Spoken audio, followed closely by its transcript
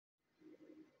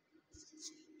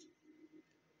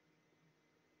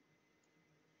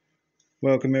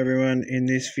Welcome everyone. In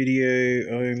this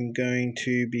video I'm going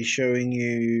to be showing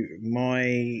you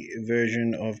my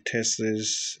version of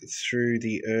Tesla's through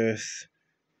the earth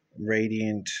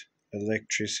radiant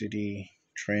electricity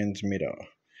transmitter,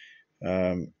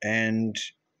 and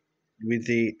with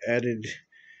the added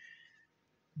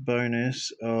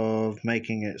bonus of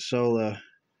making it solar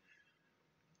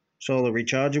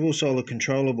rechargeable, solar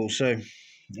controllable. So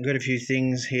I've got a few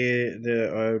things here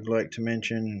that I would like to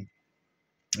mention.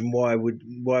 And why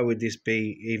would this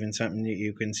be even something that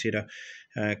you consider?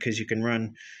 Because you can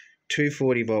run two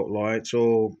 40-volt lights,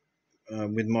 or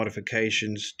with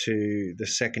modifications to the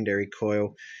secondary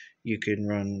coil, you can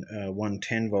run one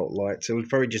 10-volt light. So it would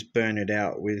probably just burn it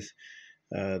out with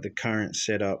the current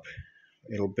setup.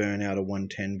 It'll burn out a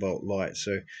 110-volt light.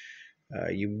 So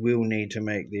you will need to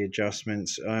make the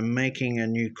adjustments. I'm making a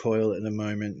new coil at the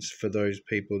moment for those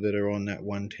people that are on that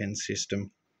 110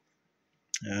 system.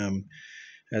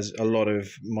 As a lot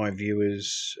of my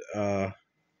viewers are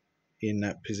in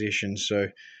that position, so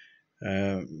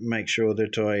make sure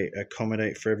that I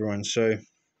accommodate for everyone. So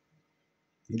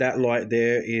that light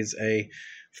there is a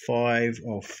 5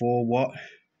 or 4 watt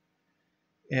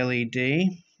LED.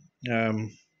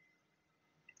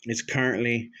 It's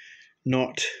currently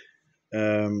not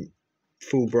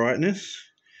full brightness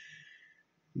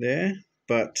there,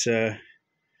 but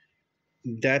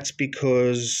that's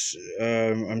because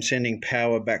I'm sending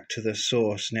power back to the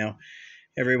source. Now,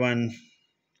 everyone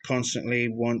constantly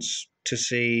wants to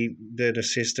see that a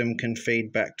system can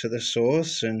feed back to the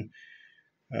source, and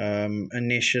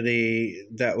initially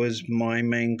that was my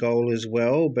main goal as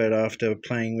well, but after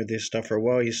playing with this stuff for a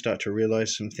while, you start to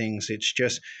realize some things. It's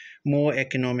just more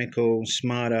economical,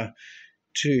 smarter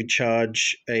to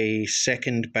charge a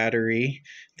second battery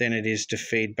than it is to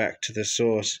feed back to the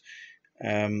source.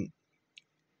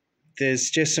 There's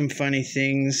just some funny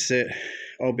things that,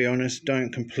 I'll be honest,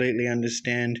 don't completely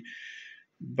understand,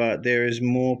 but there is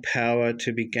more power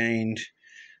to be gained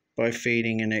by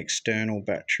feeding an external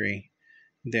battery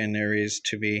than there is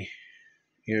to be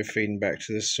feeding back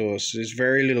to the source. There's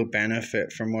very little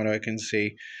benefit from what I can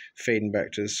see feeding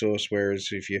back to the source, whereas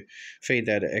if you feed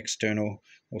that external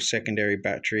or secondary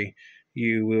battery,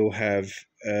 you will have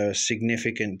a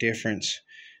significant difference.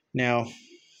 Now,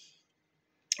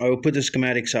 I will put the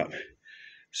schematics up,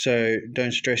 so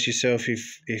don't stress yourself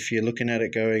if you're looking at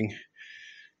it going,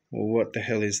 well, what the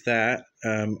hell is that?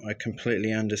 I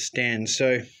completely understand.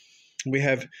 So we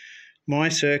have my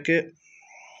circuit,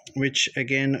 which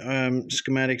again,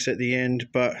 schematics at the end,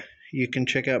 but you can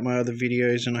check out my other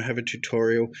videos and I have a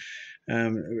tutorial.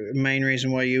 Main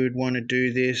reason why you would want to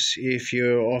do this if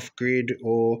you're off grid,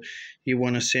 or you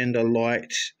want to send a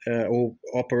light or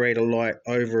operate a light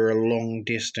over a long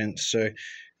distance. So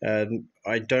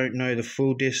I don't know the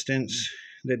full distance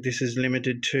that this is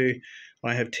limited to.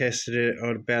 I have tested it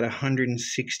at about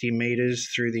 160 meters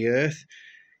through the earth,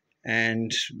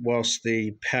 and whilst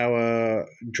the power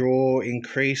draw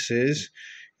increases,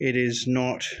 it is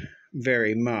not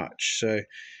very much, so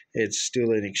it's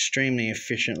still an extremely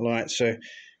efficient light. So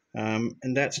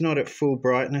and that's not at full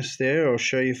brightness there. I'll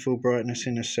show you full brightness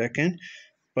in a second,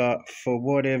 but for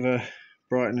whatever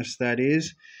brightness that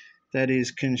is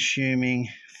consuming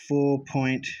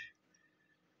 4.4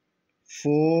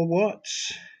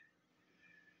 watts,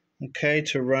 okay,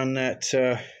 to run that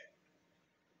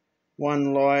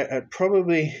one light at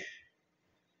probably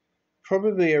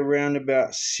around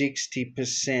about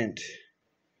 60%.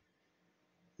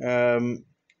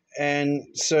 And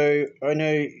so I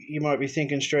know you might be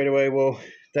thinking straight away, well,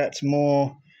 that's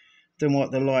more than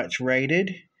what the light's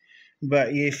rated. But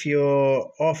if you're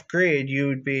off grid, you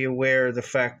would be aware of the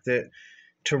fact that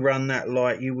to run that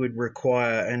light, you would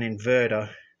require an inverter.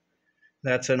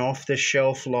 That's an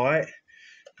off-the-shelf light.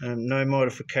 No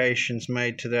modifications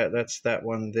made to that. That's that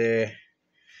one there.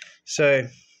 So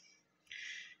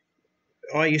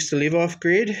I used to live off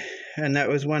grid, and that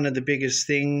was one of the biggest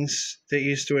things that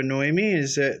used to annoy me,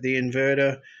 is that the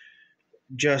inverter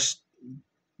just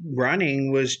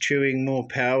running was chewing more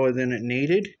power than it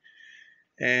needed.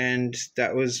 And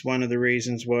that was one of the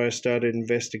reasons why I started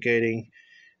investigating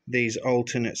these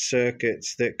alternate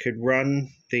circuits that could run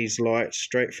these lights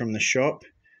straight from the shop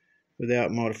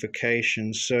without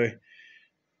modifications. So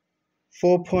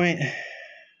 4.4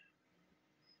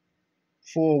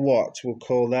 watts, we'll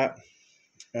call that.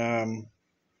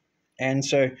 And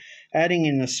so adding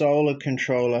in the solar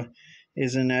controller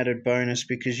is an added bonus,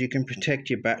 because you can protect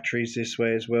your batteries this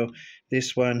way as well.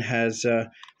 This one has an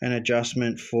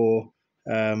adjustment for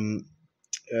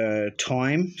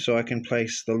time, so I can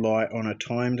place the light on a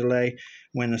time delay.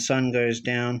 When the sun goes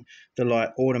down, the light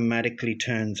automatically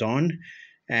turns on,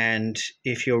 and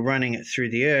if you're running it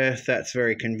through the earth, that's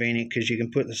very convenient because you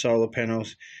can put the solar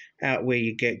panels out where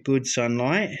you get good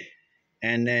sunlight,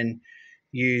 and then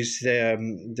use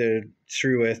the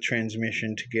through earth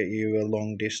transmission to get you a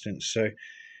long distance. So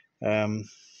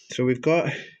so I've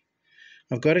got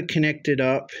it connected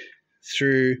up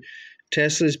through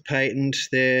Tesla's patent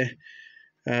there,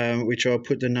 which I'll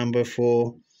put the number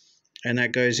for, and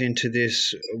that goes into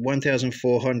this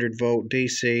 1400 volt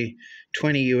DC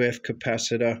 20 UF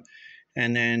capacitor,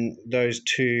 and then those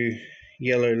two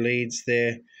yellow leads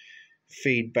there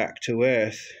feed back to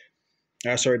earth,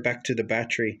 back to the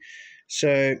battery.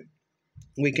 So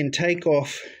we can take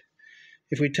off,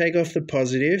 if we take off the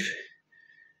positive,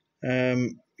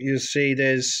 you'll see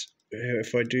there's,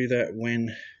 if I do that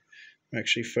when I'm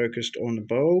actually focused on the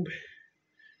bulb,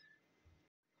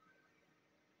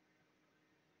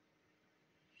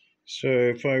 so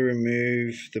if I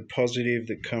remove the positive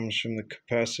that comes from the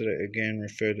capacitor, again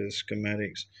refer to the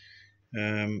schematics,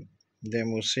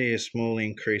 then we'll see a small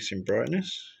increase in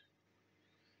brightness,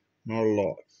 not a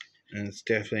lot, and it's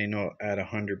definitely not at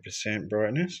 100%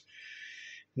 brightness.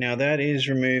 Now that is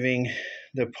removing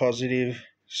the positive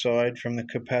side from the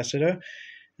capacitor,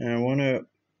 and I want to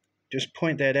just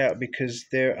point that out because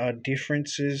there are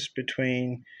differences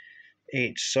between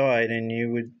each side, and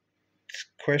you would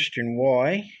question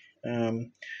why,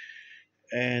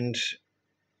 and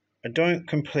I don't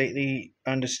completely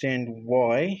understand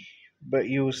why, but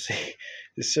you'll see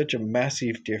there's such a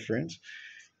massive difference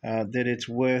that it's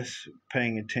worth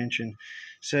paying attention.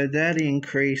 So that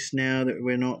increase, now that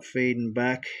we're not feeding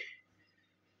back,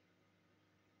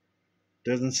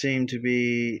 doesn't seem to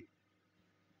be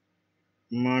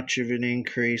much of an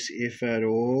increase, if at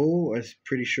all. I'm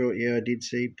pretty sure, yeah, I did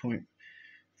see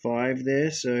 0.5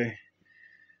 there, so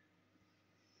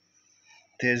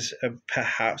there's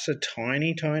perhaps a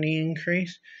tiny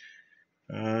increase.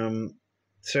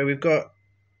 So we've got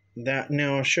that.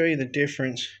 Now I'll show you the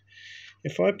difference.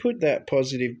 If I put that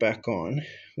positive back on,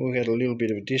 we'll get a little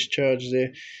bit of a discharge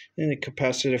there, and the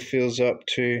capacitor fills up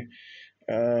to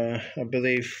I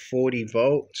believe 40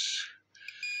 volts.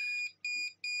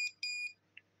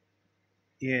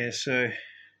 Yeah, so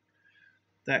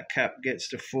that cap gets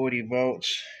to 40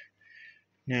 volts.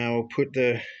 Now we'll put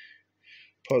the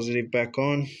positive back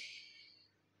on,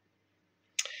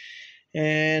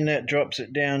 and that drops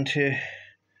it down to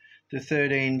the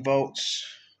 13 volts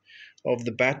of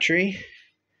the battery.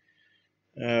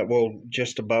 Well,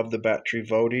 just above the battery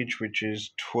voltage, which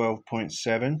is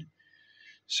 12.7.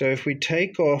 So if we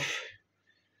take off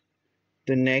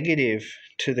the negative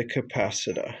to the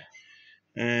capacitor,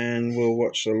 and we'll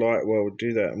watch the light while we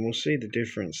do that, and we'll see the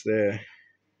difference there.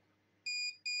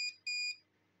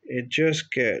 It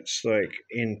just gets like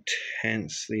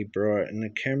intensely bright, and the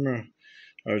camera,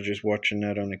 I was just watching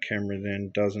that on the camera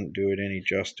then, doesn't do it any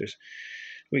justice.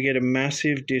 We get a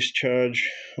massive discharge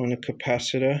on the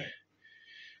capacitor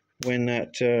when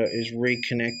that is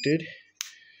reconnected,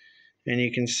 and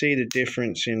you can see the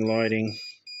difference in lighting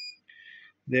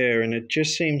there, and it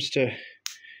just seems to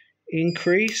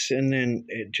increase and then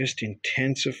it just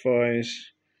intensifies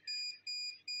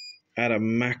at a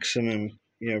maximum,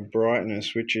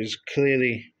 brightness, which is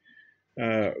clearly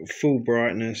full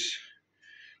brightness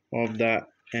of that.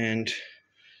 And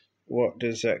what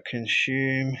does that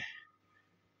consume? A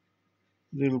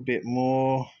little bit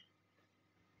more.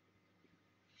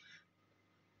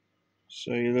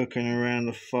 So you're looking around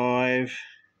the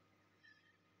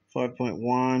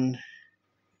 5.1.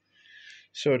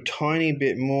 So a tiny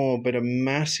bit more, but a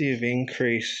massive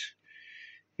increase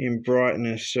in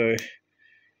brightness. So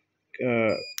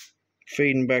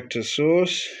feeding back to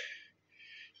source,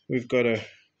 we've got a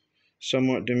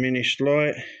somewhat diminished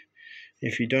light.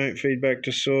 If you don't feed back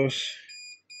to source,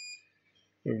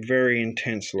 a very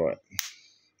intense light.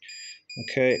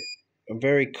 Okay, a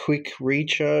very quick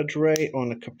recharge rate on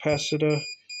the capacitor.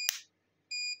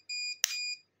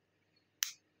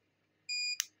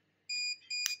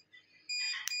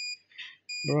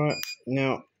 Right,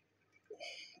 now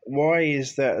why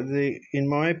is that? In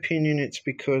my opinion, it's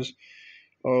because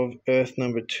of earth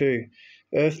number 2.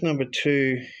 Earth number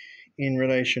 2, in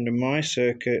relation to my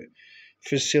circuit,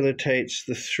 facilitates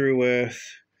the through earth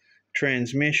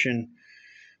transmission.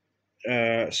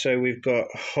 So we've got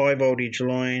high voltage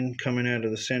line coming out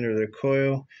of the center of the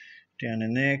coil down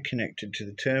in there, connected to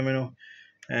the terminal,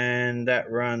 and that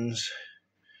runs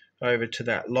over to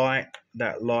that light.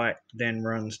 That light then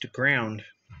runs to ground.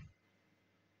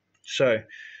 So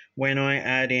when I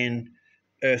add in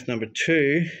earth number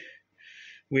 2,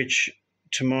 which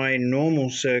to my normal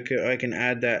circuit, I can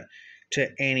add that to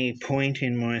any point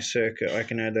in my circuit. I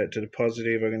can add that to the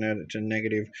positive, I can add it to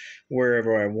negative,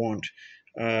 wherever I want.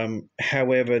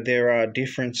 However, there are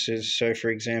differences. So for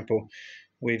example,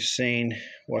 we've seen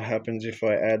what happens if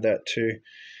I add that to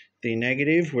the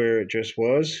negative where it just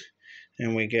was,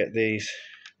 and we get these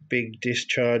big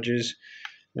discharges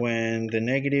when the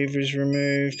negative is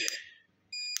removed,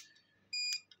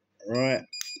 right?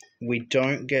 We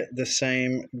don't get the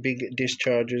same big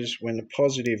discharges when the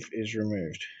positive is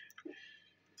removed.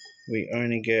 We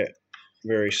only get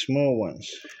very small ones,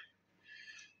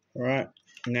 right?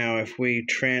 Now if we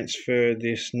transfer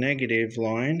this negative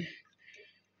line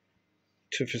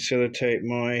to facilitate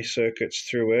my circuits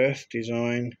through earth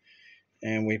design,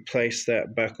 and we place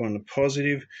that back on the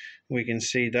positive, we can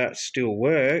see that still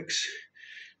works.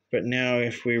 But now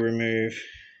if we remove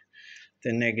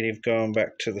the negative going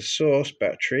back to the source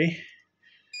battery,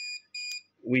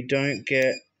 we don't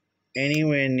get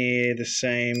anywhere near the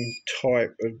same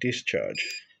type of discharge.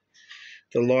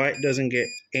 The light doesn't get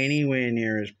anywhere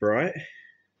near as bright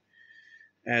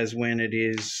as when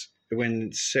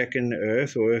second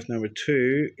earth, or earth number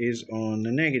 2, is on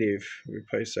the negative. We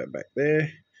place that back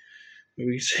there.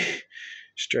 We see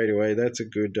straight away that's a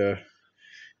good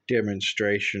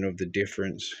demonstration of the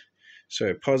difference.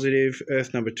 So positive,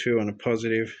 earth number 2 on a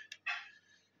positive,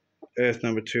 earth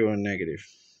number 2 on negative.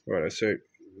 Right, so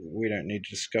we don't need to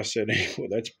discuss that anymore.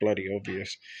 That's bloody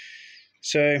obvious.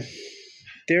 So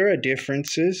there are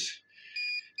differences,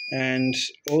 and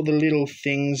all the little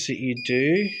things that you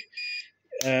do,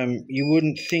 you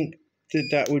wouldn't think that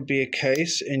that would be a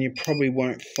case, and you probably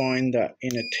won't find that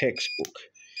in a textbook.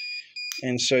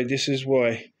 And so this is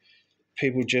why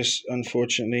people just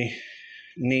unfortunately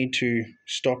need to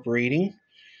stop reading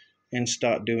and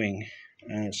start doing,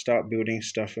 start building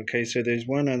stuff. Okay, so there's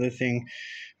one other thing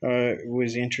I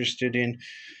was interested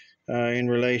in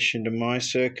relation to my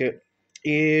circuit.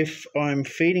 If I'm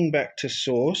feeding back to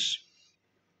source,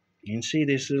 you can see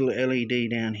this little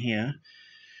LED down here,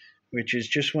 which is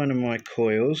just one of my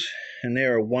coils, and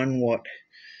they're a 1 watt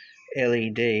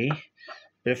LED.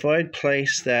 But if I'd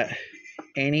place that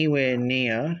anywhere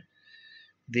near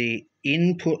the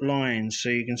input lines, so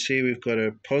you can see we've got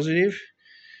a positive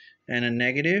and a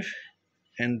negative,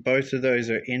 and both of those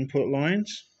are input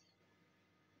lines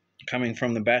coming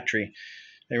from the battery.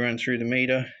 They run through the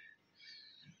meter,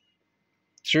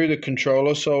 through the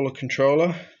controller, solar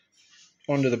controller,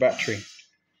 onto the battery.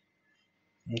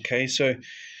 Okay, so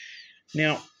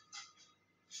now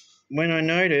when I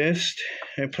noticed,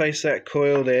 I placed that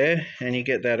coil there and you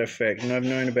get that effect, and I've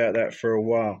known about that for a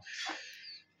while.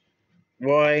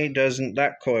 Why doesn't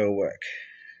that coil work?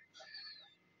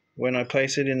 When I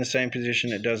place it in the same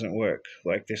position, it doesn't work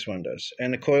like this one does.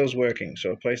 And the coil's working,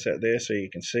 so I'll place that there so you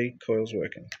can see coil's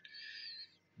working.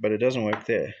 But it doesn't work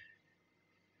there.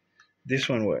 This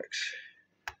one works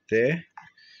there,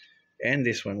 and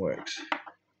this one works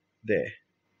there.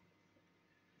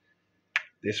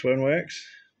 This one works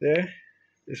there.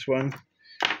 This one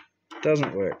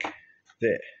doesn't work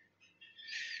there.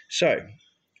 So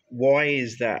why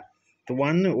is that? The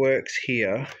one that works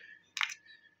here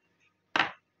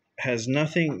has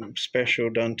nothing special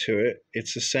done to it.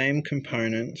 It's the same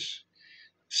components,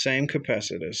 same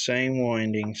capacitor, same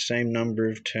winding, same number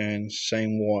of turns,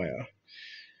 same wire.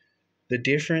 The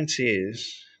difference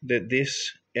is that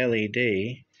this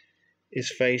LED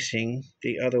is facing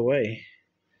the other way.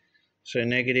 So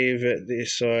negative at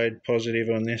this side, positive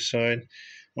on this side.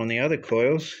 On the other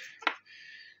coils,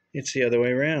 it's the other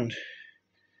way around.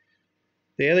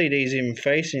 The LED is even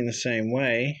facing the same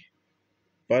way,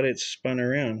 but it's spun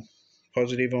around.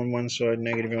 Positive on one side,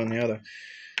 negative on the other.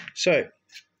 So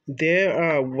there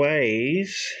are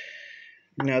ways.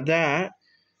 Now that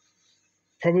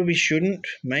probably shouldn't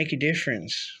make a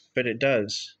difference, but it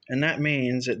does. And that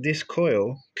means that this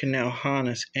coil can now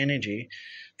harness energy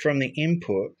from the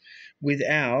input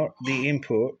without the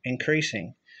input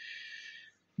increasing.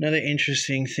 Another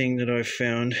interesting thing that I've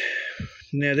found,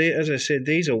 now as I said,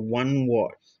 these are 1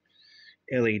 watt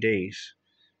LEDs.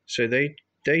 So they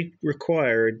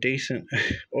require a decent,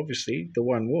 obviously the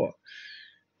 1 watt,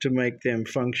 to make them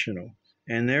functional.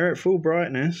 And they're at full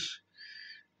brightness.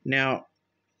 Now,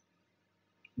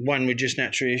 one would just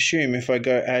naturally assume if I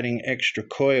go adding extra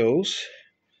coils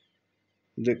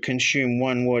that consume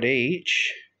 1 watt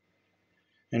each,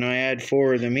 and I add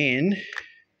 4 of them in,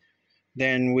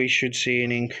 then we should see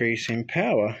an increase in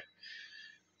power.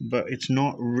 But it's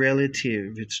not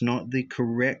relative. It's not the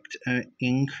correct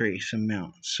increase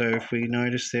amount. So if we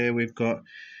notice there, we've got,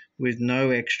 with no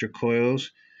extra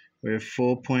coils, we have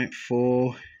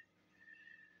 4.4,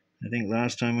 I think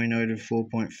last time we noted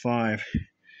 4.5.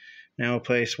 Now I'll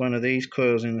place one of these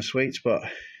coils in the sweet spot.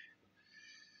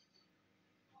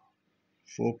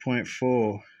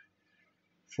 4.4,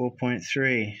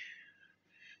 4.3.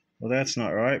 Well, that's not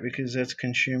right because that's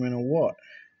consuming a watt.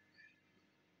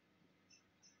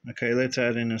 Okay, let's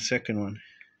add in a second one.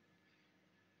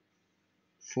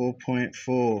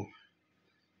 4.4.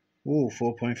 Ooh,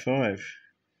 4.5.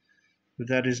 But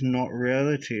that is not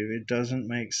relative. It doesn't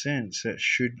make sense. That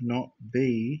should not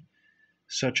be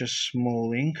such a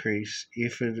small increase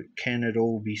if it can at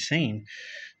all be seen.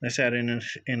 Let's add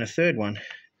in a third one.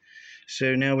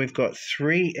 So now we've got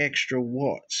 3 extra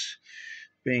watts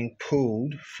being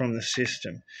pulled from the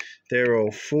system. They're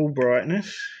all full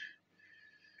brightness.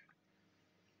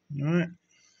 All right.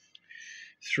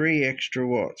 3 extra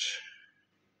watts.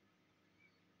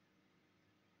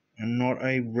 And not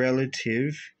a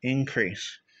relative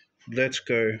increase. Let's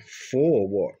go 4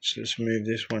 watts. Let's move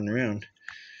this one around.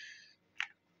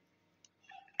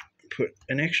 Put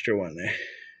an extra one there.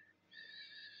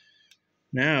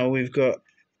 Now we've got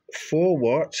 4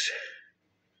 watts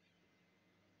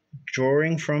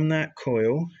drawing from that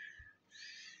coil.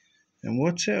 And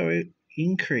what's our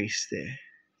increase there?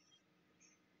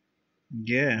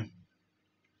 Yeah,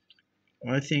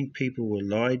 I think people were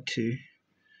lied to,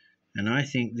 and I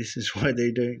think this is why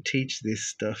they don't teach this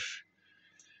stuff.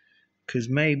 Because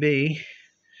maybe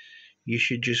you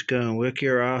should just go and work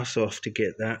your ass off to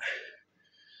get that.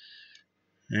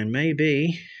 And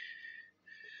maybe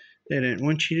they don't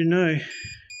want you to know.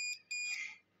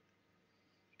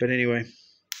 But anyway,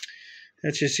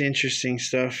 that's just interesting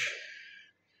stuff.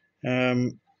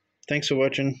 Thanks for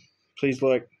watching. Please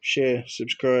like, share,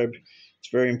 subscribe. It's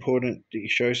very important that you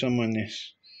show someone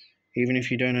this. Even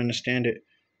if you don't understand it,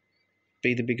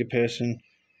 be the bigger person.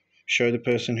 Show the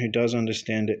person who does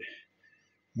understand it.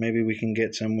 Maybe we can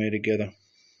get somewhere together.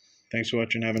 Thanks for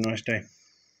watching. Have a nice day.